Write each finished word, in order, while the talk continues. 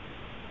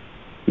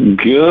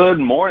Good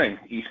morning,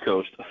 East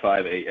Coast,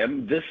 5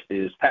 a.m. This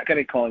is Pat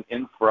Kenny calling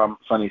in from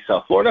sunny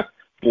South Florida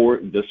for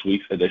this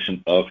week's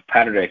edition of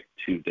Patterday.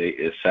 Today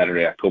is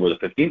Saturday, October the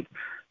 15th.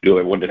 I hope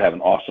everyone did have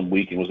an awesome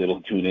week and was able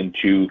to tune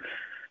into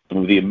some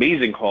of the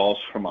amazing calls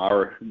from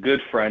our good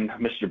friend,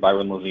 Mr.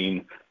 Byron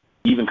Lazine,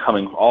 even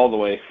coming all the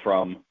way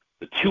from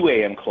the 2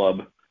 a.m.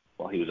 club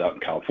while he was out in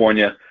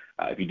California.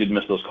 If you did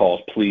miss those calls,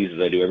 please,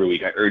 as I do every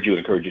week, I urge you and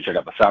encourage you to check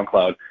out the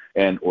SoundCloud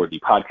and or the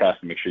podcast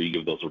and make sure you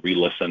give those a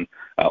re-listen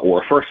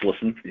or a first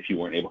listen if you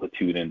weren't able to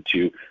tune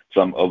into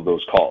some of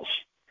those calls.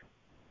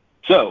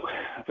 So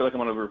I feel like I'm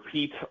going to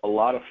repeat a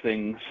lot of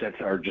things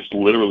that are just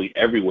literally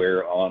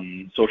everywhere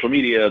on social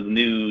media, the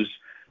news,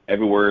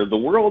 everywhere. The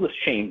world has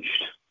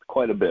changed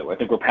quite a bit. I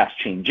think we're past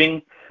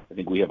changing. I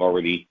think we have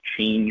already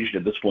changed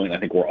at this point. I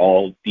think we're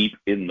all deep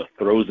in the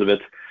throes of it.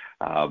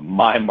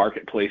 My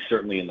marketplace,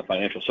 certainly in the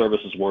financial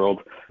services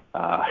world,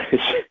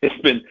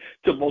 it's been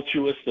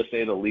tumultuous to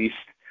say the least.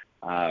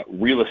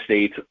 Real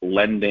estate,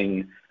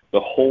 lending,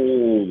 the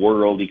whole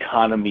world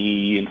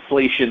economy,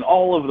 inflation,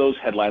 all of those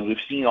headlines. We've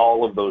seen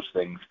all of those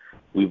things.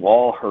 We've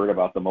all heard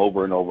about them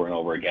over and over and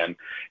over again.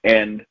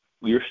 And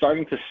we are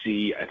starting to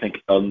see, I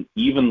think, an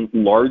even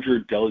larger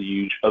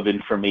deluge of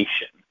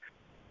information.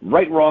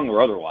 Right, wrong,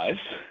 or otherwise,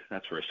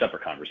 that's for a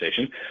separate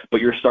conversation,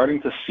 but you're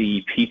starting to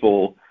see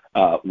people,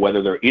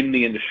 whether they're in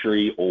the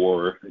industry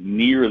or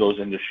near those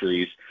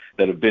industries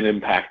that have been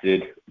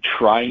impacted,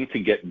 trying to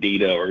get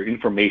data or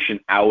information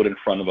out in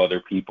front of other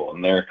people.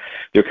 And they're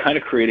kind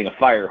of creating a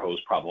fire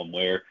hose problem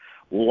where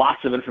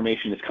lots of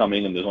information is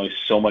coming and there's only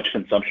so much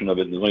consumption of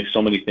it, and there's only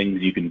so many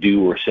things you can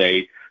do or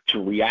say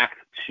to react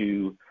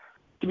to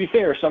be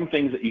fair, some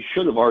things that you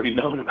should have already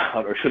known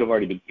about or should have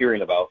already been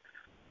hearing about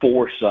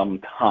for some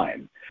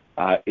time.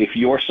 If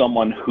you're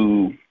someone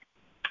who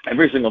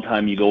every single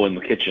time you go in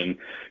the kitchen,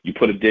 you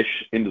put a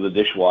dish into the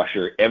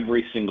dishwasher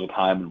every single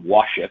time and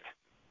wash it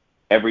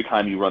every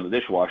time you run the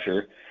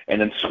dishwasher, and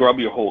then scrub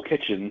your whole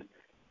kitchen,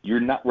 you're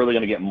not really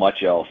going to get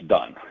much else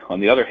done.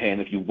 On the other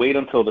hand, if you wait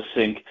until the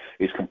sink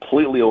is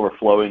completely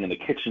overflowing and the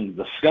kitchen's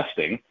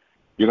disgusting,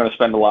 you're going to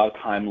spend a lot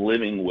of time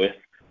living with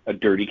a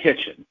dirty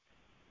kitchen.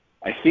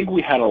 I think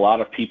we had a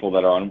lot of people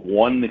that are on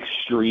one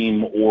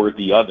extreme or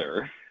the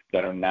other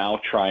that are now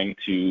trying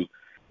to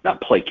not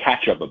play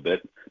catch-up a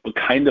bit, but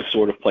kind of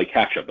sort of play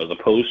catch-up, as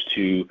opposed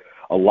to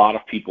a lot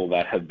of people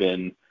that have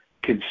been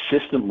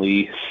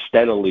consistently,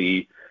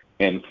 steadily,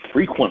 and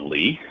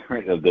frequently,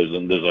 right, there's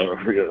an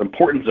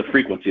importance of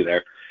frequency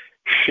there,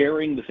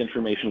 sharing this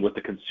information with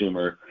the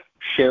consumer,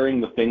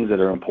 sharing the things that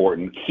are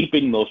important,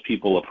 keeping those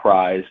people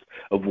apprised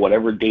of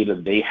whatever data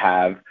they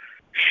have,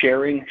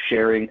 sharing,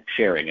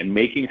 and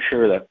making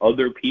sure that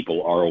other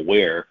people are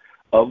aware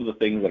of the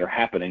things that are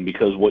happening,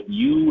 because what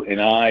you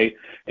and I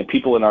and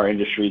people in our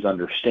industries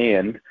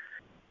understand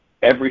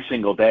every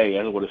single day,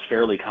 and what is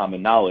fairly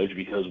common knowledge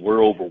because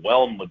we're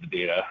overwhelmed with the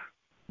data,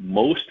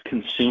 most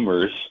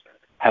consumers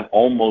have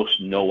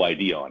almost no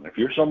idea on. If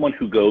you're someone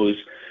who goes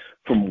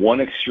from one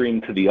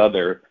extreme to the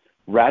other,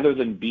 rather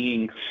than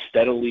being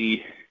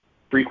steadily,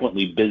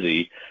 frequently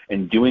busy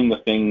and doing the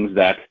things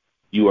that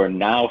you are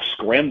now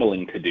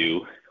scrambling to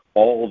do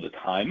all the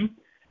time,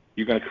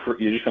 you're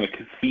just going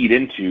to feed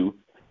into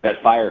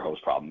that fire hose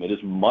problem. It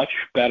is much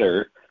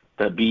better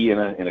to be in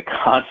a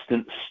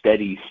constant,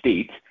 steady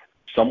state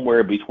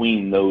somewhere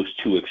between those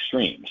two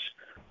extremes.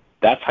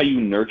 That's how you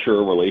nurture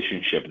a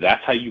relationship.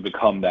 That's how you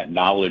become that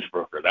knowledge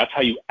broker. That's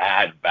how you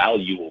add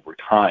value over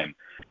time,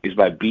 is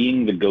by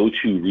being the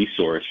go-to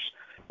resource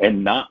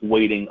and not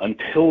waiting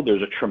until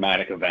there's a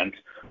traumatic event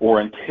or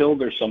until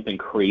there's something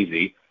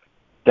crazy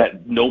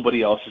that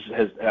everybody else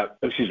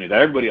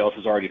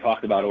has already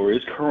talked about or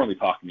is currently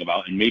talking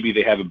about, and maybe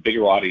they have a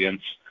bigger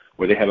audience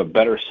or they have a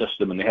better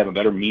system and they have a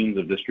better means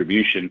of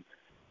distribution.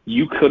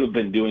 You could have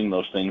been doing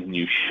those things, and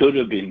you should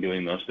have been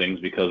doing those things,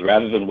 because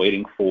rather than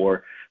waiting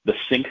for the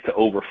sink to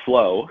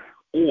overflow,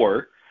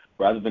 or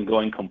rather than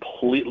going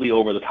completely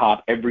over the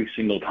top every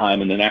single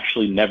time and then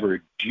actually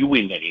never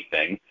doing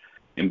anything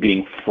and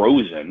being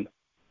frozen,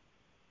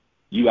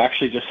 you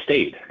actually just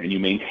stayed and you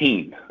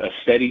maintained a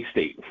steady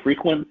state.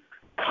 Frequent,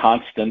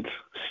 constant,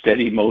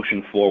 steady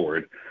motion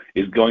forward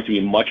is going to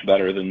be much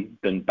better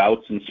than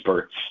bouts and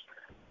spurts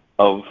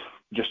of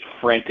just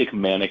frantic,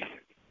 manic,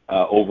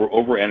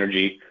 over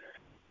energy.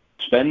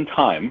 Spend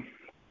time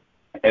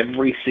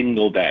every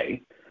single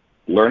day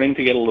learning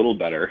to get a little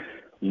better,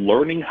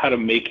 learning how to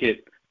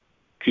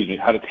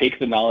how to take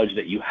the knowledge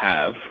that you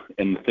have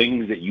and the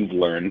things that you've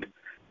learned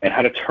and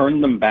how to turn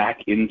them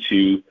back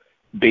into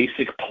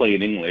basic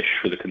plain English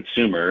for the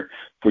consumer,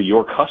 for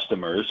your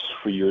customers,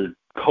 for your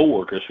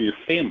coworkers, for your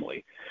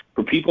family,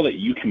 for people that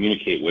you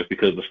communicate with,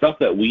 because the stuff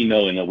that we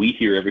know and that we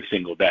hear every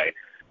single day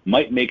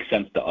might make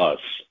sense to us,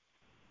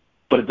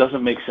 but it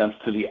doesn't make sense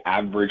to the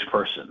average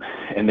person.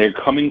 And they're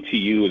coming to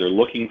you, they're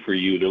looking for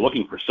you, they're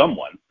looking for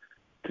someone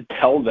to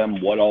tell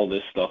them what all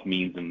this stuff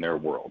means in their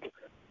world.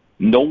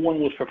 No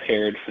one was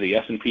prepared for the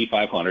S&P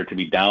 500 to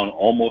be down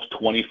almost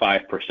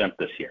 25%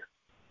 this year.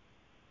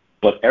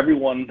 But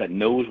everyone that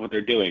knows what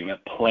they're doing,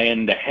 that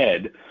planned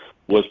ahead,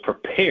 was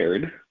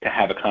prepared to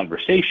have a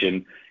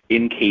conversation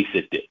in case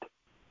it did.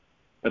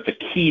 That's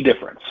a key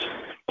difference.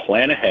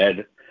 Plan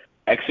ahead,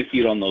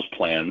 execute on those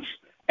plans,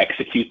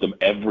 execute them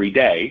every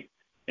day,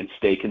 and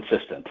stay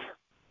consistent.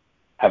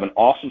 Have an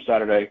awesome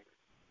Saturday.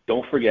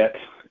 Don't forget,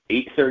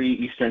 8:30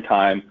 Eastern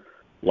Time,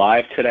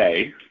 live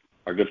today,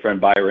 our good friend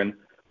Byron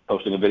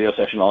hosting a video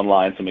session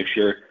online, so make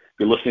sure if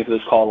you're listening to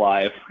this call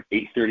live,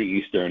 8:30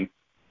 Eastern,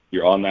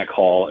 you're on that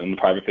call in the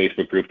private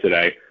Facebook group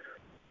today.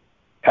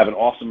 Have an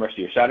awesome rest of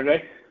your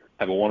Saturday.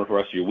 Have a wonderful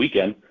rest of your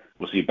weekend.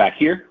 We'll see you back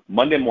here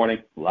Monday morning,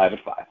 live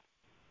at 5.